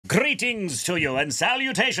Greetings to you and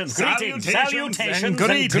salutations. Salutations and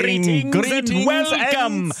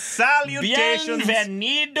welcome. Salutations.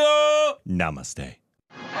 Bienvenido. Namaste.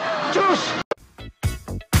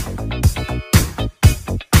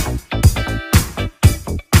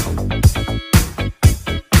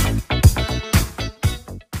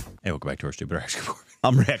 Hey, welcome back to our stupid Rajkumar.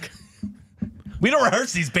 I'm Rick. We don't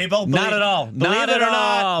rehearse these, people. Not at all. Not at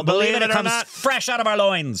all. Believe it comes fresh out of our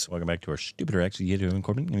loins. Welcome back to our stupid Youtube and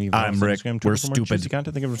Corbin. I'm Rick. We're stupid.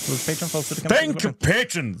 Thank you,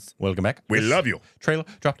 patrons. Welcome back. We love you. Trailer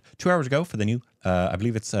dropped 2 hours ago for the new, I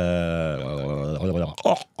believe it's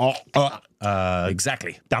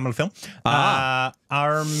Exactly. Tamil film.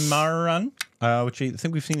 Amaran, which I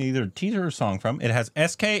think we've seen either a teaser or song from. It has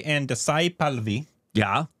SK and Desai Pallavi.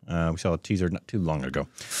 Yeah. We saw a teaser not too long ago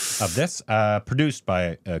of this, produced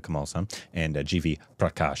by Kamal and GV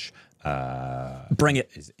Prakash. Bring it.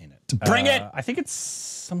 Is in it. Bring it. I think it's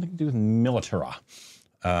something to do with military.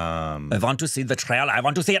 I want to see the trailer. I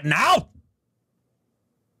want to see it now.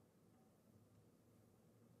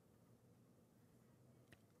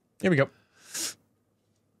 Here we go.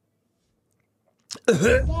 Is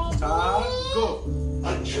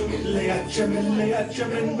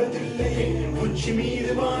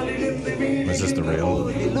this the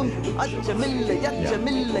real?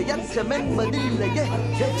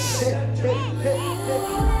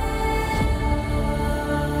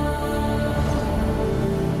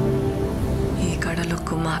 ഈ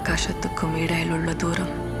കടലുക്കും ആകാശത്തുക്കും ഇടയിലുള്ള ദൂരം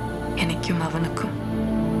എനിക്കും അവനുക്കും.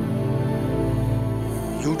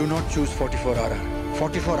 You do not choose 44RR.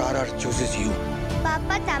 44RR chooses you.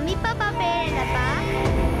 Papa, tummy papa pa.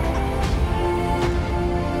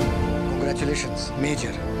 Congratulations,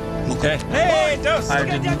 Major. Okay. Hey, Dos! I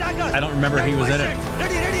don't remember he was in it.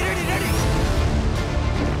 Ready.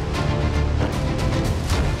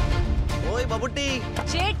 Oi, Mamutti.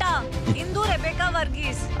 ചേട്ടാ Indu Rebecca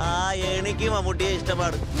Varghese എനിക്ക് മമ്മൂട്ടിയെ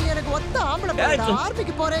ഇഷ്ടമാണ്. நீ எனக்கு ஒத்த ஆம்பளை பையனா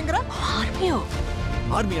ஆர்மிக்கு போறேங்கற ആർമിയോ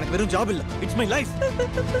ആർമി എനിക്ക് വെറും ജോബ് ഇല്ല. It's my life.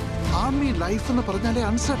 Army life എന്ന് പറഞ്ഞാലേ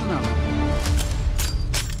അൺസർട്ടൻ ആണ്.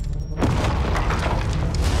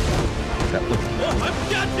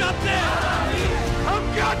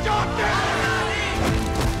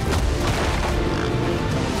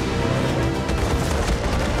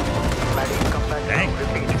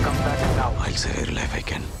 I'll save every life I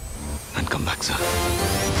can and come back, sir.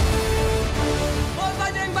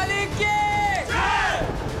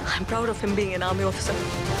 I'm proud of him being an army officer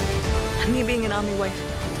and me being an army wife.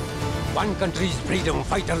 One country's freedom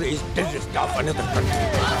fighter is terrorist of another country.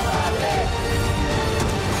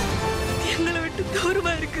 ഞങ്ങളെ വിട്ട്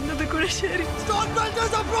ദൂരമായി ഇരിക്കുന്നത് കൂടെ ശരി.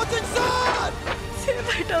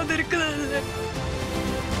 സേഫായിട്ടാவது இருக்கிறது.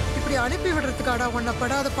 இப்படி அனுப்பி விடுறதுக்காடா உன்னை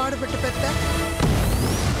படாத பாடுபட்டு பெத்த.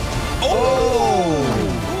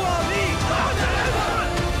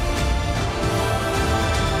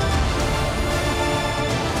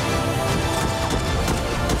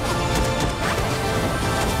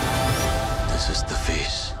 This is the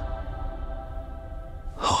face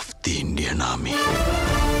of the Indian Army.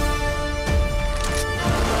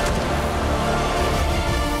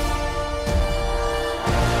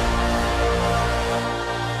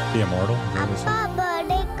 The Immortal? அப்பா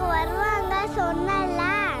பர்த்டேக்கு வருவாங்க சொன்னல.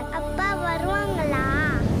 அப்பா வருவாங்களா?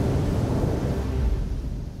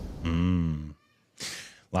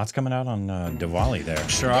 Lots coming out on Diwali there.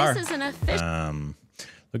 Sure are. This is an official.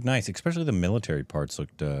 Looked nice, especially the military parts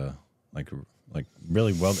looked like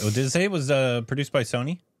really well. Did it say it was produced by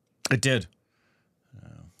Sony? It did.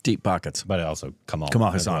 Deep pockets. But also Kamal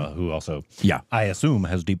Haasan, who also, yeah, I assume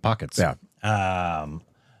has deep pockets. Yeah.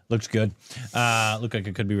 Looks good. Looked like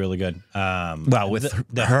it could be really good. Well, with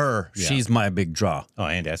her, yeah. she's my big draw. Oh,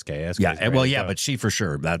 and SK. Yeah, well, yeah, but she for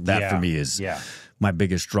sure. That for me is my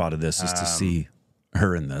biggest draw to this is to see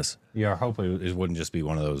her in this. Yeah, hopefully it wouldn't just be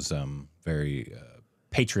one of those very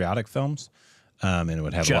patriotic films. And it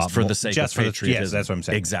would have Just a lot for more, the sake just of for patriotism. yes, that's what I'm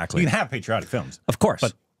saying. Exactly. You can have patriotic films, Of course.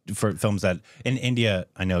 but for films that in India,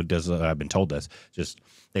 I know does. I've been told this. Just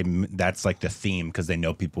that's like the theme because they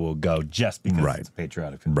know people will go just because Right. it's a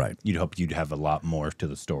patriotic film. Right. You'd hope you'd have a lot more to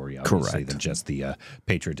the story, obviously, Correct. than just the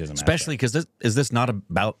patriotism. Especially because is this not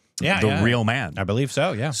about the real man? I believe so.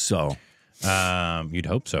 Yeah. So You'd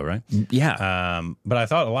hope so, right? yeah. But I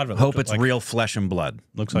thought a lot of it. Hope it's like, real flesh and blood.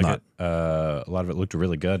 Looks like it. A lot of it looked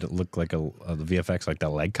really good. It looked like the VFX, like the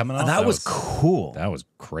leg coming off. That was cool. That was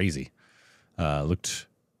crazy. Looked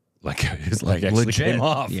like his leg actually legit. came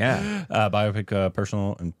off. Yeah. Biopic, personal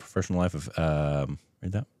and professional life of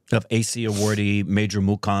read that Of AC awardee Major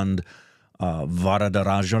Mukund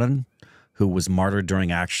Varadarajan, who was martyred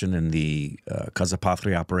during action in the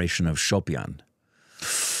Kazapatri operation of Shopian.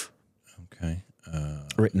 Okay.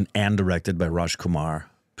 Written and directed by Rajkumar.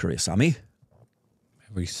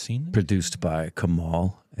 Have we seen it? Produced by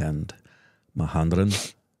Kamal and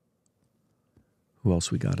Mahandran. Who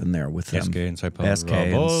else we got in there with them? SK and Sai.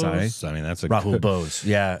 I mean, that's a Rahul Bose.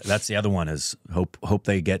 Yeah, that's the other one. Is hope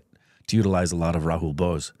they get to utilize a lot of Rahul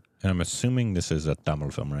Bose. And I'm assuming this is a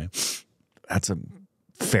Tamil film, right? That's a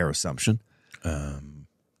fair assumption. The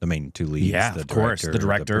main two leads. Yeah, of course. The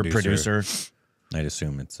director, producer. I'd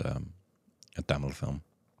assume it's a Tamil film.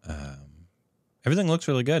 Everything looks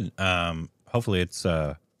really good. Hopefully it's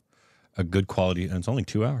a good quality, and it's only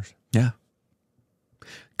 2 hours. Yeah.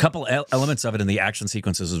 Couple elements of it in the action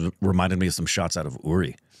sequences reminded me of some shots out of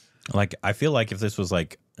Uri. Like, I feel like if this was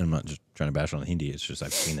like, I'm not just trying to bash on Hindi, it's just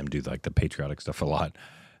I've seen them do like the patriotic stuff a lot.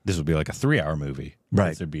 This would be like a 3-hour movie.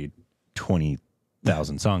 Right. There'd be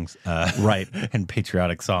 20,000 songs. Right. And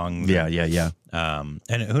patriotic songs. Yeah. And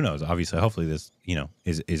who knows? Obviously, hopefully this,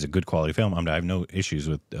 is a good quality film. I have no issues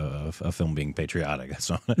with a film being patriotic. That's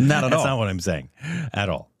not at all. That's not what I'm saying at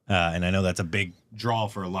all. And I know that's a big draw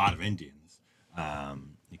for a lot of Indians.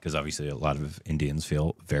 Because obviously a lot of Indians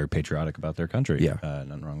feel very patriotic about their country. Yeah.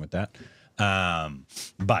 Nothing wrong with that.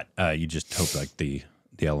 But you just hope like the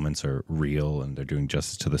elements are real and they're doing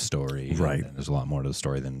justice to the story. Right. And there's a lot more to the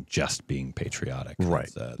story than just being patriotic. Right.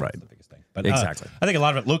 That's right. the biggest thing. But exactly. I think a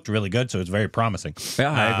lot of it looked really good, so it's very promising.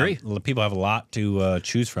 Yeah, I agree. People have a lot to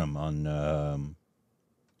choose from on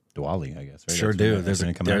Diwali, I guess. Right? Sure do.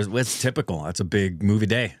 It's typical. That's a big movie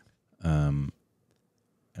day. And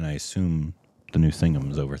I assume the new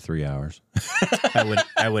Thingham's over 3 hours.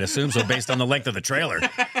 I would assume so based on the length of the trailer.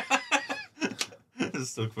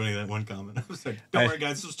 It's so funny, that one comment. I was like, don't worry,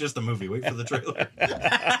 guys, this was just a movie. Wait for the trailer.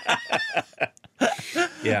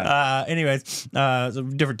 Yeah. Anyways, it's a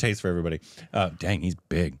different taste for everybody. Dang, he's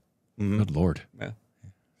big. Mm-hmm. Good Lord. Yeah.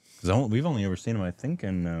 Because we've only ever seen him, I think,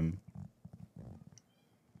 in...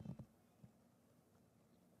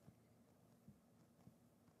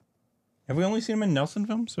 Have we only seen him in Nelson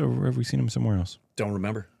films, or have we seen him somewhere else? Don't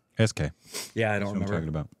remember. SK. Yeah, I don't remember. That's what I'm talking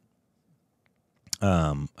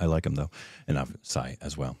about. I like him, though, and I've Sai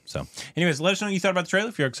as well. So, anyways, let us know what you thought about the trailer,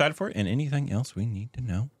 if you're excited for it, and anything else we need to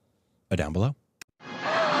know down below.